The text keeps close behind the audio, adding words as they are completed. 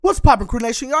What's poppin', Crew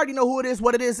Nation? You already know who it is,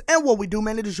 what it is, and what we do,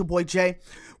 man. It is your boy Jay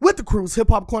with the Crew's Hip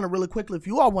Hop Corner. Really quickly, if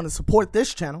you all want to support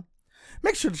this channel,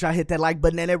 make sure that y'all hit that like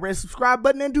button and that red subscribe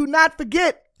button, and do not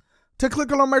forget to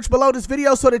click on the merch below this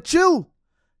video so that you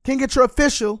can get your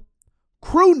official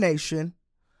Crew Nation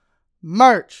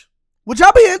merch. Would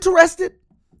y'all be interested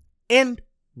in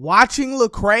watching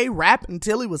Lecrae rap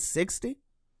until he was 60?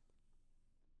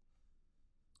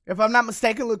 If I'm not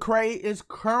mistaken, Lecrae is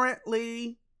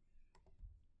currently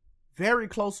very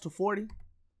close to 40.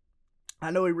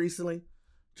 I know he recently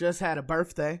just had a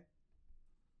birthday.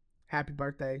 Happy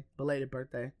birthday, belated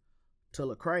birthday to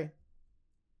Lecrae.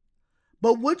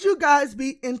 But would you guys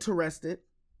be interested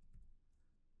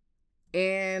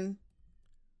in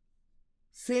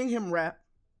seeing him rap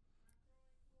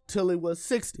till he was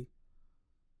 60?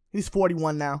 He's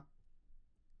 41 now.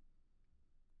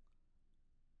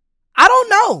 I don't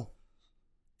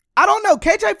know.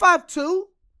 KJ52.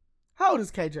 How old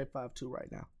is KJ52 right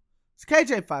now? It's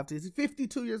KJ52. Is he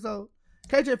 52 years old?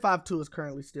 KJ52 is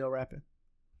currently still rapping.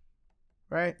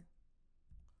 Right?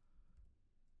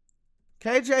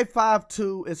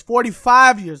 KJ52 is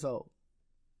 45 years old.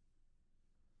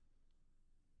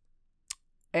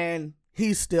 And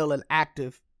he's still an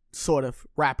active sort of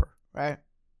rapper, right?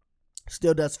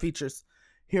 Still does features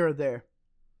here or there.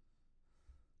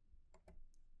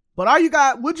 But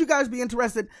would you guys be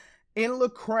interested in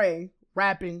Lecrae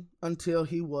rapping until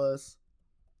he was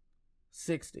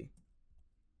 60?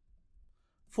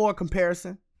 For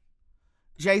comparison,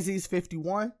 Jay-Z's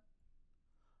 51.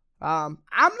 I'm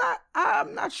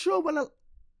not sure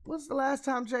what's the last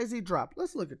time Jay-Z dropped.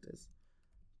 Let's look at this.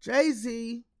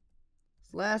 Jay-Z's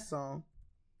last song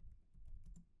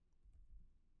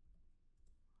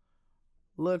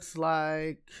looks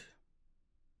like,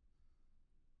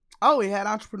 he had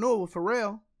Entrepreneur with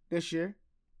Pharrell this year.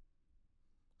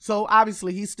 So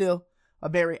obviously he's still a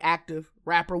very active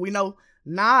rapper. We know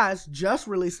Nas just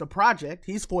released a project.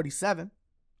 He's 47.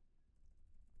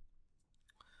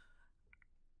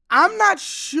 I'm not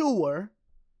sure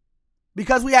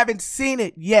because we haven't seen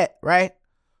it yet, right?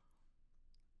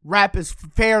 Rap is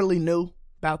fairly new,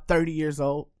 about 30 years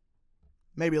old.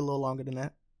 Maybe a little longer than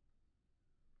that.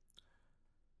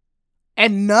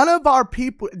 And none of our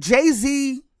people,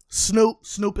 Jay-Z,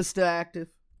 Snoop is still active.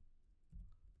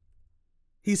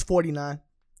 He's 49.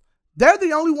 They're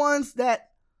the only ones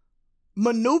that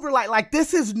maneuver like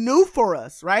this is new for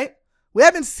us, right? We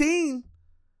haven't seen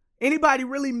anybody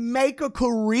really make a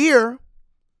career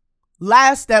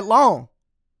last that long.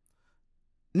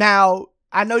 Now,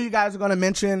 I know you guys are going to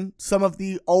mention some of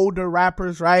the older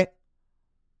rappers, right?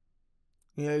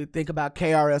 You know, you think about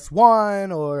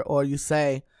KRS-One or you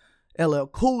say LL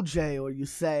Cool J, or you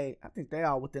say, I think they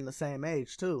all within the same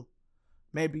age too.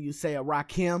 Maybe you say a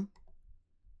Rakim,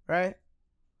 right?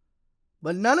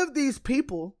 But none of these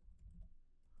people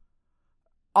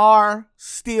are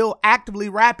still actively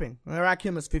rapping.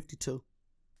 Rakim is 52.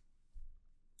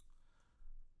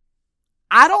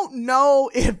 I don't know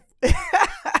if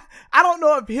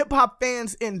hip hop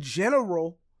fans in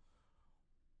general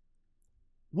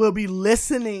will be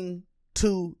listening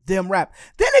to them rap.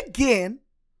 Then again,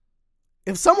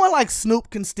 if someone like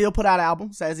Snoop can still put out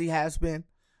albums as he has been,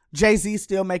 Jay-Z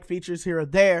still make features here or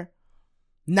there,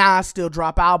 Nas still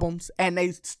drop albums, and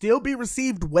they still be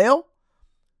received well,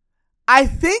 I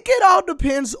think it all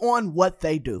depends on what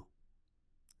they do.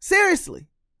 Seriously.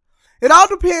 It all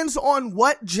depends on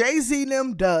what Jay-Z and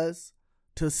them does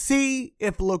to see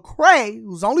if Lecrae,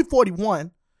 who's only 41,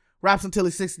 raps until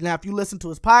he's 60. Now, if you listen to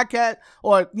his podcast,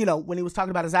 or, when he was talking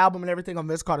about his album and everything on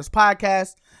Vince Carter's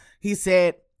podcast, he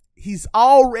said he's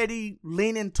already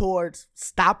leaning towards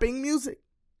stopping music.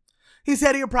 He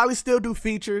said he'll probably still do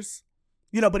features,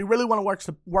 but he really want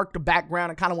to work the background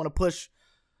and kind of want to push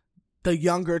the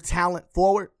younger talent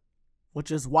forward, which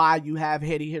is why you have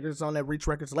heady hitters on that Reach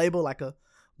Records label, like a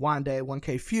Wande,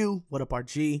 1K Few, What Up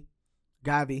RG,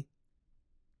 Gavi,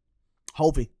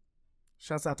 Hovey.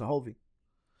 Shouts out to Hovey.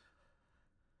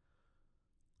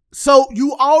 So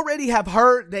you already have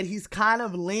heard that he's kind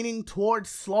of leaning towards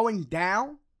slowing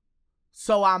down.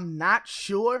 So I'm not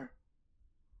sure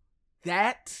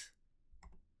that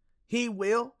he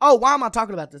will. Oh, why am I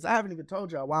talking about this? I haven't even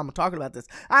told y'all why I'm talking about this.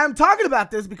 I'm talking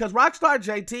about this because Rockstar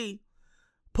JT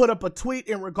put up a tweet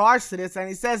in regards to this, and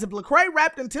he says, if Lecrae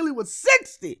rapped until he was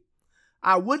 60,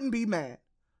 I wouldn't be mad.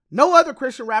 No other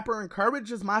Christian rapper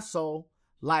encourages my soul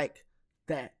like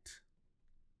that.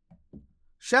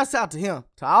 Shouts out to him.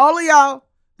 To all of y'all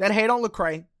that hate on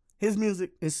Lecrae, his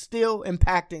music is still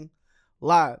impacting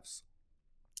lives.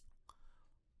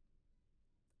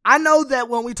 I know that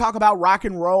when we talk about rock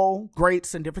and roll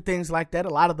greats and different things like that, a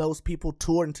lot of those people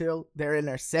tour until they're in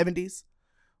their 70s,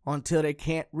 until they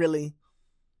can't really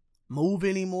move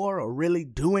anymore or really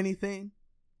do anything.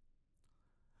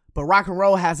 But rock and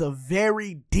roll has a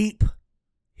very deep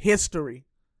history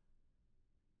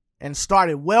and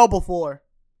started well before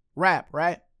rap,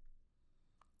 right?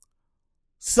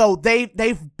 So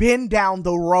they've been down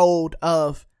the road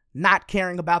of not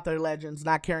caring about their legends,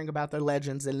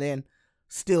 and then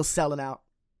still selling out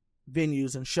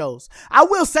venues and shows. I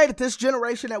will say that this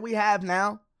generation that we have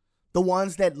now, the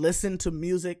ones that listen to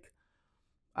music,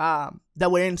 that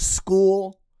were in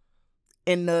school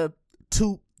in the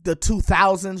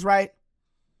 2000s, right?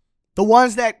 The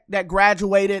ones that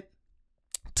graduated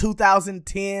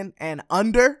 2010 and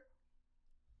under,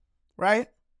 right?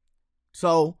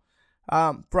 So,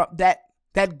 from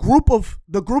that group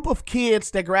of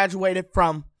kids that graduated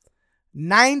from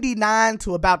 99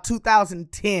 to about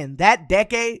 2010, that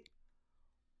decade,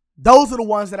 those are the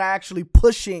ones that are actually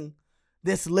pushing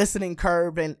this listening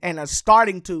curve and are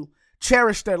starting to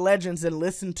cherish their legends and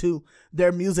listen to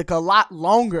their music a lot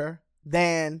longer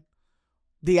than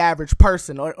the average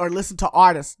person, or listen to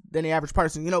artists than the average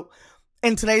person. You know,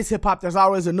 in today's hip hop, there's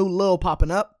always a new Lil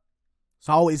popping up. There's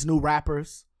always new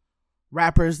rappers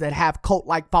that have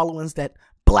cult-like followings that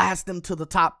blast them to the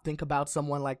top. Think about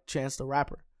someone like Chance the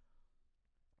Rapper.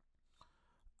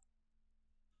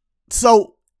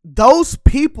 So those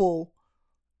people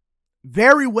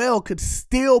very well could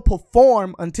still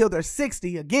perform until they're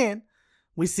 60. Again,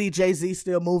 we see Jay-Z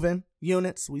still moving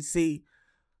units. We see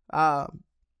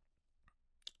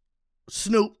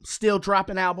Snoop still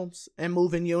dropping albums and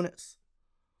moving units.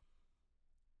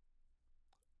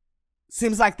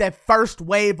 Seems like that first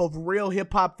wave of real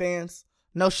hip-hop fans,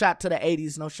 no shot to the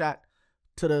 80s, no shot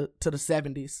to the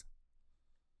 70s.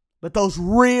 But those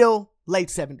real late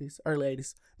 70s, early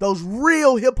 80s, those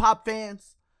real hip-hop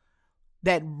fans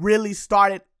that really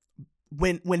started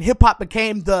when hip-hop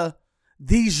became the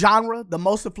genre, the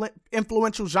most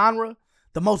influential genre,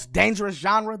 the most dangerous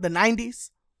genre, the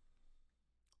 90s,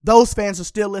 those fans are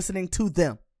still listening to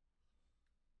them.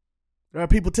 There are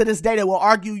people to this day that will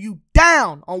argue you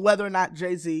down on whether or not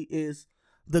Jay-Z is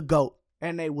the GOAT,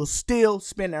 and they will still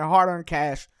spend their hard-earned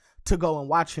cash to go and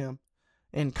watch him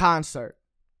in concert.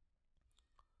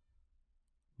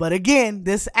 But again,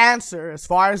 this answer, as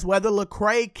far as whether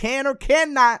Lecrae can or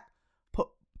cannot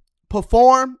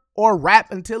perform or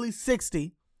rap until he's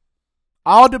 60,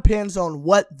 all depends on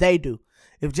what they do.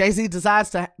 If Jay-Z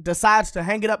decides to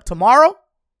hang it up tomorrow,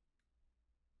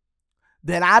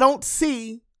 then I don't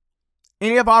see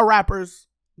any of our rappers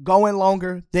going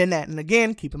longer than that. And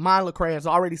again, keep in mind, Lecrae has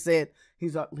already said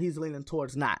he's leaning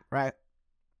towards not, right?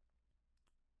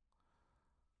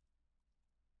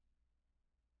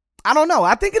 I don't know.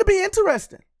 I think it'll be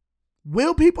interesting.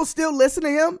 Will people still listen to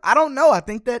him? I don't know. I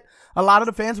think that a lot of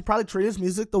the fans will probably treat his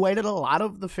music the way that a lot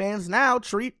of the fans now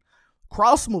treat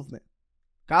Cross Movement,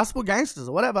 Gospel Gangsters,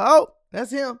 or whatever. Oh, that's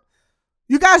him.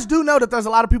 You guys do know that there's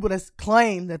a lot of people that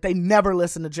claim that they never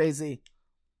listen to Jay-Z.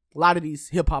 A lot of these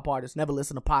hip-hop artists never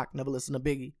listen to Pac, never listen to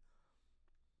Biggie.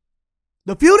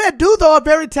 The few that do, though, are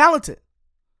very talented.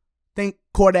 Think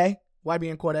Cordae,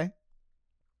 YBN Cordae,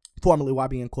 formerly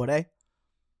YBN Cordae.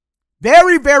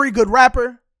 Very, very good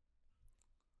rapper.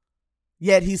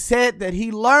 Yet he said that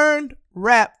he learned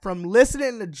rap from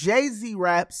listening to Jay-Z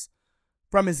raps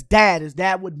from his dad. His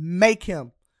dad would make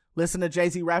him listen to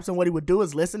Jay-Z raps, and what he would do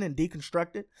is listen and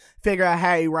deconstruct it, figure out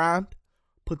how he rhymed,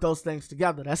 put those things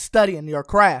together. That's studying your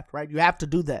craft, right? You have to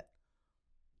do that.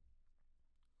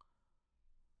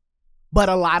 But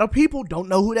a lot of people don't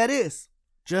know who that is.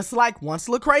 Just like once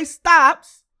Lecrae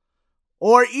stops,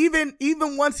 or even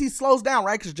once he slows down,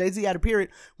 right? Because Jay-Z had a period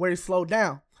where he slowed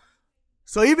down.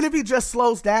 So even if he just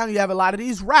slows down, you have a lot of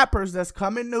these rappers that's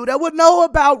coming new that would know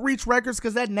about Reach Records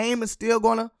because that name is still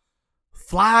going to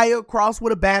fly across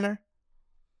with a banner.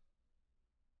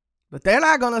 But they're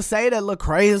not going to say that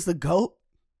Lecrae is the GOAT.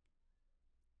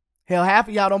 Hell, half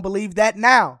of y'all don't believe that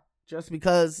now just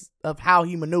because of how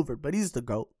he maneuvered. But he's the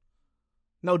GOAT.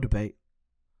 No debate.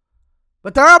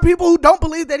 But there are people who don't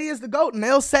believe that he is the GOAT, and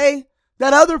they'll say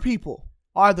that other people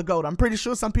are the GOAT. I'm pretty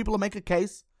sure some people will make a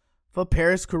case for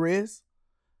Paris Caris.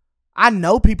 I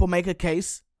know people make a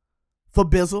case for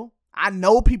Bizzle. I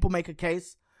know people make a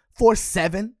case for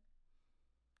Seven.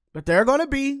 But there are going to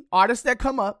be artists that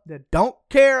come up that don't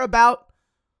care about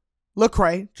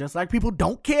Lecrae, just like people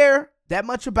don't care that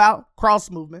much about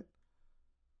Cross Movement.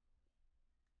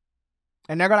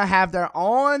 And they're going to have their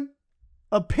own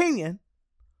opinion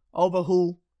over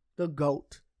who the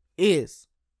GOAT is.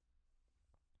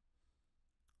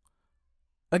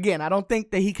 Again, I don't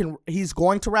think that he's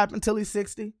going to rap until he's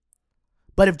 60.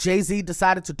 But if Jay-Z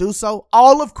decided to do so,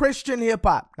 all of Christian hip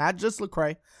hop, not just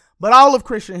Lecrae, but all of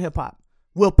Christian hip hop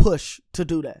will push to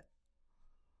do that.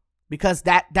 Because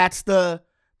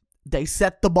they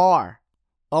set the bar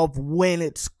of when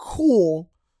it's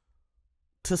cool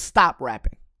to stop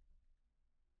rapping.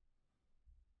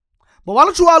 But why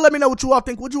don't you all let me know what you all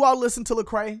think? Would you all listen to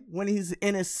Lecrae when he's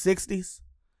in his 60s?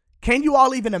 Can you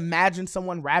all even imagine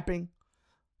someone rapping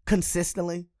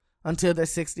consistently until their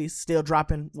 60s, still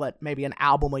dropping, maybe an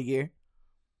album a year?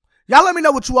 Y'all let me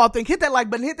know what you all think. Hit that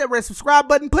like button, hit that red subscribe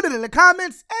button, put it in the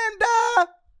comments, and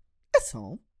it's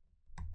on.